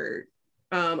Harvard,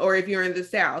 or if you're in the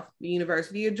South, the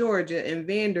University of Georgia and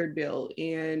Vanderbilt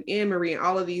and Emory, and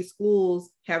all of these schools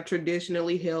have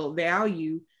traditionally held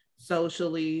value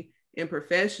socially and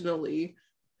professionally.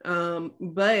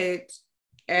 But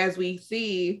as we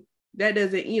see, that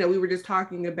doesn't, we were just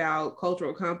talking about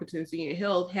cultural competency and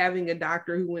health. Having a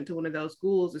doctor who went to one of those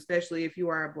schools, especially if you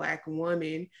are a Black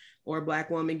woman or a Black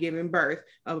woman giving birth,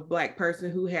 a Black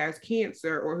person who has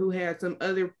cancer or who has some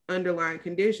other underlying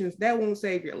conditions, that won't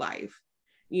save your life.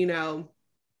 You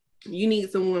need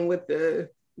someone with the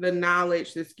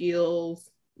knowledge, the skills,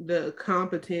 the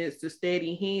competence, the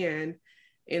steady hand.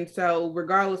 And so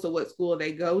regardless of what school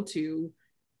they go to,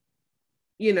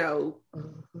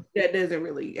 that doesn't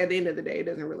really, at the end of the day, it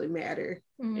doesn't really matter.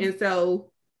 And so,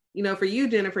 for you,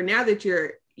 Jennifer, now that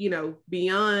you're,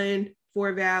 beyond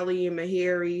Fort Valley and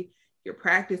Meharry, you're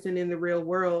practicing in the real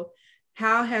world,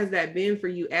 how has that been for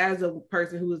you as a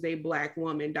person who is a Black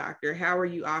woman doctor? How are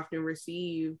you often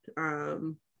received, as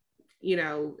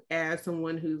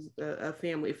someone who's a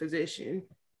family physician?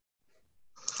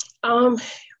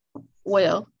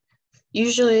 Well,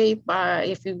 usually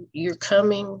if you're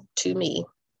coming to me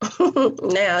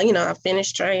now, I've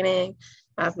finished training.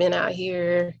 I've been out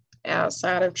here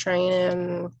outside of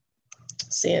training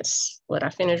since I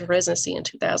finished residency in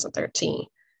 2013.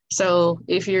 So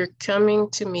if you're coming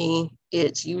to me,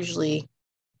 it's usually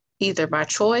either by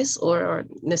choice or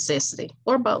necessity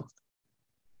or both.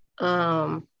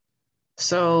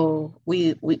 So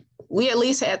we at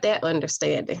least had that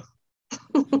understanding.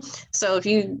 So if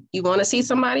you want to see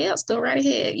somebody else, go right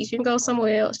ahead. You can go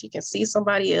somewhere else. You can see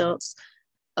somebody else.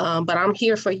 But I'm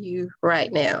here for you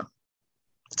right now,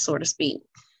 so to speak.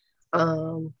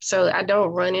 So I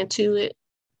don't run into it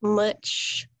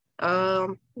much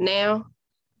now.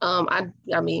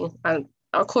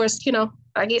 Of course,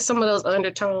 I get some of those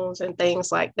undertones and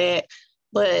things like that,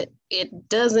 but it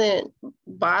doesn't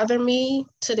bother me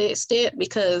to the extent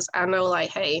because I know, like,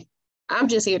 hey, I'm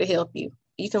just here to help you.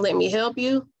 You can let me help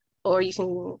you, or you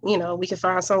can, we can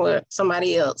find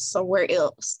somebody else, somewhere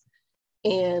else.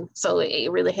 And so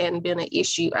it really hadn't been an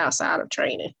issue outside of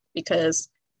training because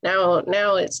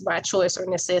now it's by choice or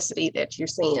necessity that you're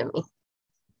seeing me.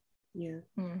 Yeah.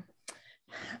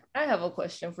 I have a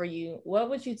question for you. What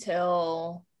would you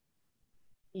tell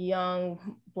young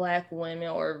Black women,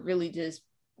 or really just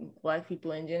Black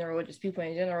people in general, or just people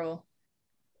in general,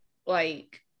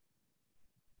 like,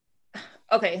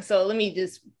 okay, so let me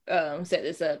just set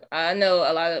this up. I know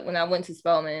when I went to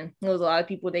Spelman, there was a lot of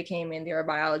people that came in, they were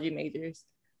biology majors.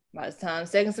 By the time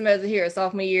second semester here,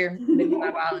 sophomore year, they were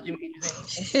my biology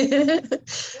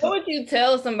majors. What would you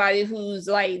tell somebody who's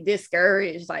like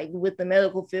discouraged, like with the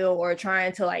medical field, or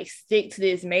trying to like stick to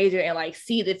this major and like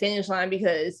see the finish line?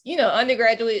 Because,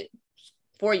 undergraduate,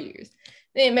 4 years,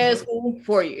 then medical school,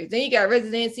 4 years, then you got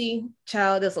residency,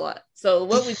 child, that's a lot. So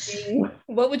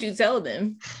what would you tell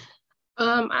them?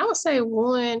 I would say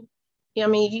one,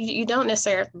 you don't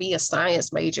necessarily have to be a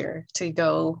science major to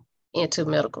go into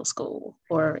medical school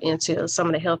or into some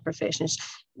of the health professions,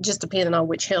 just depending on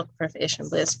which health profession,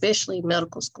 but especially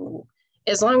medical school.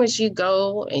 As long as you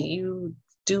go and you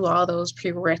do all those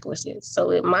prerequisites.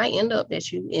 So it might end up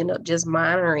that you end up just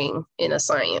minoring in a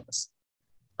science.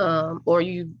 or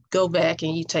you go back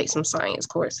and you take some science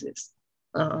courses.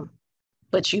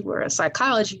 But you were a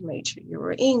psychology major, you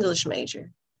were an English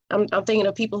major. I'm thinking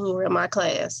of people who were in my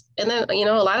class. And then,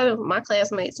 a lot of my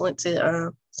classmates went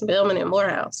to Spelman and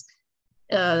Morehouse,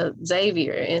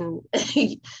 Xavier in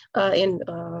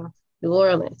New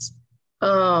Orleans.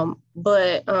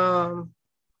 But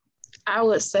I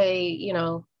would say,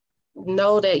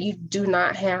 know that you do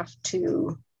not have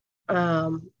to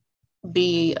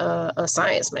be a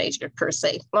science major per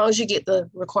se, as long as you get the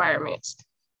requirements.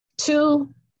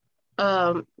 2,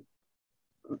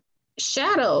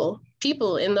 shadow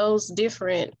people in those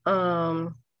different,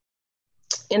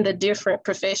 in the different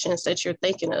professions that you're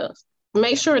thinking of.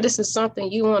 Make sure this is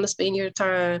something you want to spend your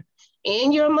time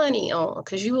and your money on,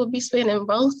 because you will be spending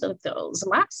both of those,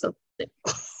 lots of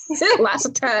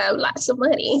time, lots of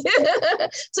money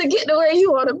to get to where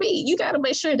you want to be. You got to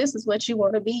make sure this is what you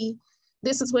want to be.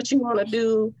 This is what you want to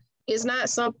do. It's not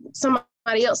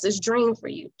somebody else's dream for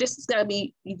you. This has got to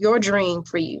be your dream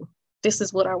for you. This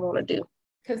is what I want to do.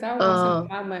 Because I want some of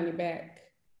my money back.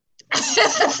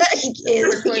 Yes,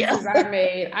 The choices I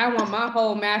made. I want my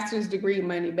whole master's degree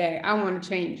money back. I want to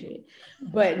change it.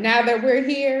 But now that we're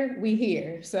here, we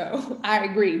here. So I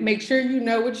agree. Make sure you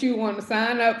know what you want to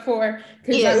sign up for,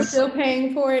 because I'm still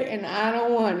paying for it and I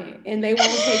don't want it. And they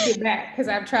won't take it back because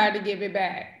I've tried to give it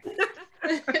back.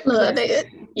 Look,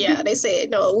 they said,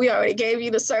 no, we already gave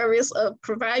you the service of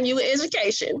providing you with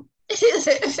education. But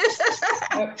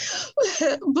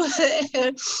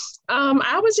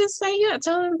I would just say,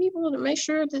 telling people to make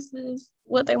sure this is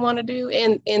what they want to do,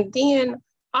 and then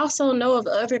also know of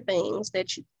other things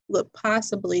that you would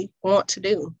possibly want to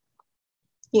do.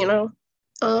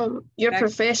 Your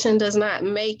profession does not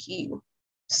make you,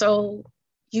 so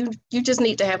you just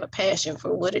need to have a passion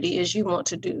for what it is you want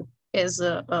to do as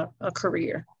a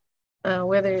career,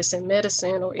 whether it's in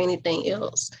medicine or anything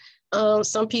else.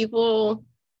 Some people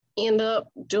end up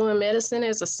doing medicine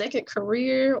as a second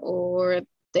career, or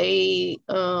they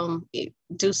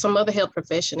do some other health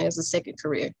profession as a second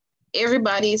career.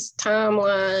 Everybody's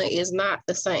timeline is not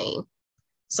the same.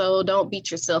 So don't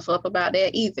beat yourself up about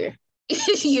that either.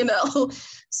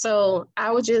 So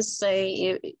I would just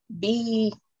say,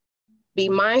 be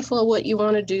mindful of what you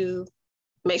want to do.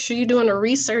 Make sure you're doing the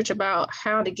research about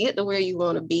how to get to where you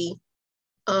want to be,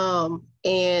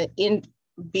 and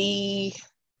be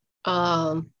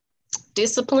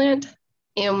disciplined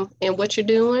in what you're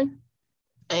doing,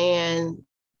 and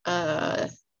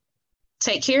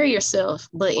take care of yourself,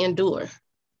 but endure.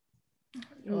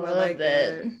 Oh, I like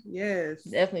that. Yes.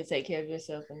 Definitely take care of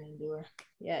yourself and endure.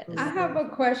 Yeah. I have a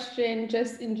question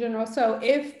just in general. So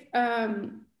if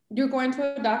you're going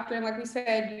to a doctor, and like we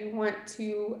said, you want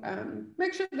to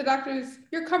make sure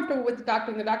you're comfortable with the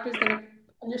doctor, and the doctor's going to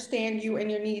understand you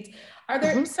and your needs. Are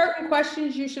there certain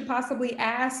questions you should possibly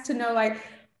ask to know,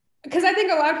 because I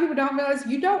think a lot of people don't realize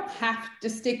you don't have to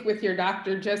stick with your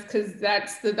doctor just because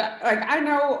that's I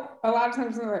know a lot of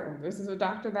times they're like, this is a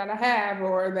doctor that I have,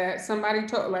 or that somebody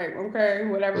told, okay,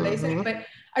 whatever they say. But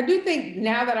I do think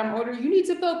now that I'm older, you need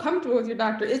to feel comfortable with your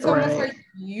doctor. It's almost like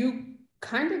you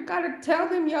kind of got to tell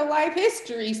them your life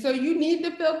history. So you need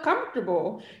to feel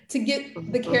comfortable to get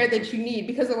the care that you need,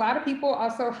 because a lot of people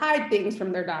also hide things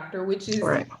from their doctor, which is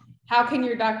how can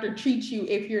your doctor treat you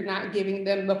if you're not giving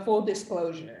them the full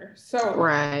disclosure? So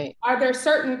are there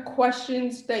certain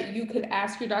questions that you could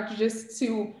ask your doctor just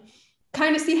to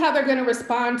kind of see how they're going to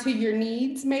respond to your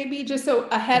needs, maybe just so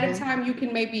ahead of time you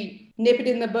can maybe nip it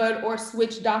in the bud or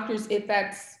switch doctors if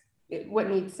that's what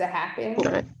needs to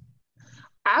happen?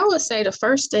 I would say the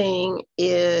first thing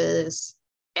is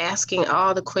asking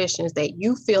all the questions that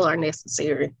you feel are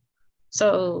necessary.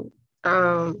 So,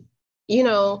 I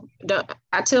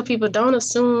tell people, don't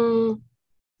assume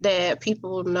that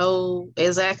people know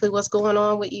exactly what's going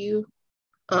on with you,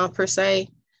 per se,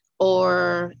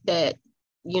 or that,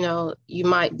 you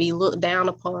might be looked down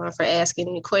upon for asking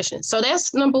any questions. So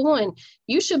that's number one.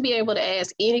 You should be able to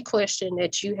ask any question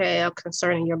that you have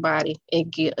concerning your body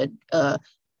and get a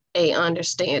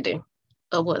understanding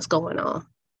of what's going on.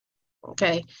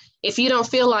 Okay. If you don't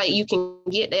feel like you can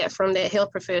get that from that health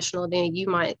professional, then you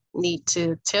might need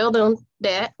to tell them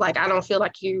that, I don't feel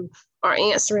like you are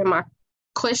answering my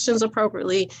questions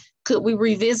appropriately. Could we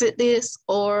revisit this?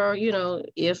 Or,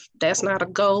 if that's not a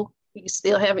go, you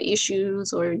still have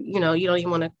issues, or, you don't even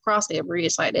want to cross that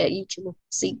bridge like that, you can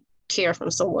seek care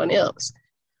from someone else.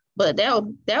 But that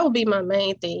would be my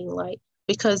main thing,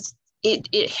 because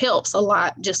it helps a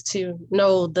lot just to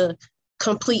know the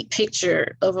complete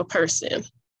picture of a person.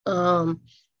 And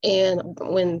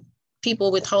when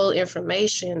people withhold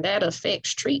information, that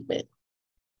affects treatment.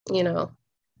 You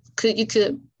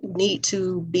could need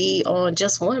to be on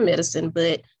just one medicine,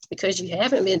 but because you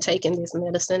haven't been taking this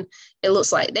medicine, it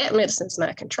looks like that medicine's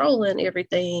not controlling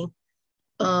everything.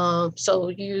 So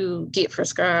you get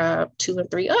prescribed 2 or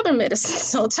 3 other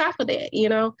medicines on top of that, you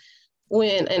know,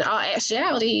 when in all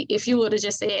actuality, if you would have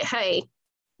just said, hey,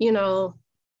 you know,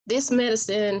 this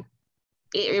medicine,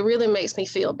 it really makes me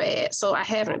feel bad, so I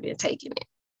haven't been taking it.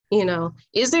 You know,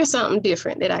 is there something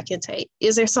different that I can take?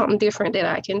 Is there something different that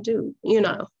I can do? You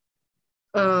know,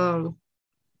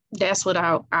 that's what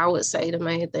I would say. The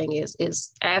main thing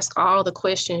is ask all the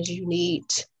questions you need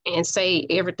and say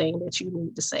everything that you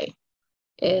need to say.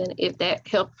 And if that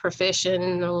health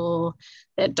professional,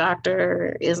 that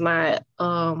doctor is not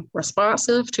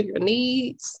responsive to your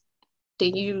needs,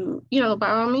 then you know, by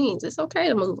all means, it's okay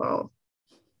to move on.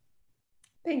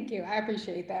 Thank you. I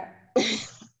appreciate that.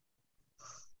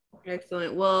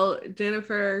 Excellent. Well,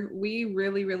 Jennifer, we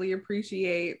really, really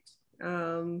appreciate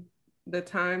the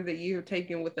time that you have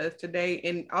taken with us today,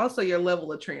 and also your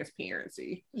level of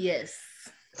transparency. Yes.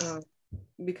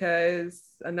 Because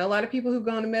I know a lot of people who've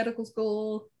gone to medical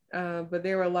school, but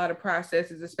there were a lot of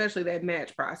processes, especially that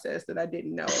match process, that I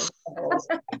didn't know.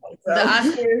 The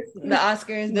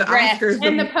Oscars, the draft,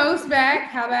 and the post-bac,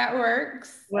 how that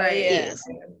works. Right. Yes.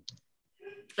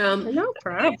 No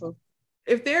problem.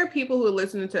 If there are people who are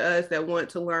listening to us that want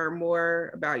to learn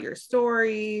more about your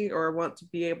story or want to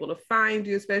be able to find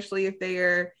you, especially if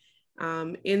they're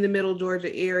in the Middle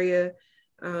Georgia area,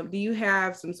 do you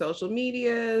have some social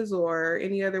medias or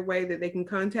any other way that they can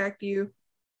contact you?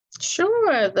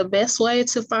 Sure. The best way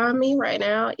to find me right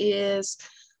now is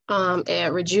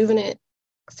at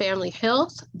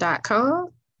rejuvenatefamilyhealth.com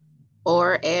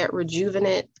or at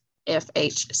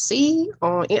rejuvenatefhc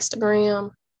on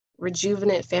Instagram,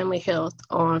 Rejuvenate Family Health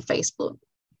on Facebook.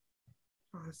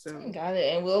 Awesome. Got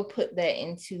it. And we'll put that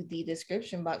into the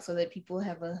description box so that people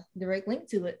have a direct link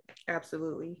to it.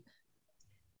 Absolutely.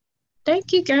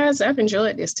 Thank you, guys. I've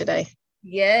enjoyed this today.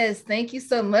 Yes. Thank you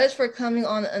so much for coming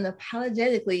on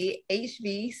Unapologetically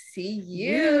HBCU.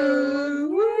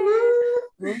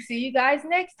 We'll see you guys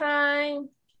next time.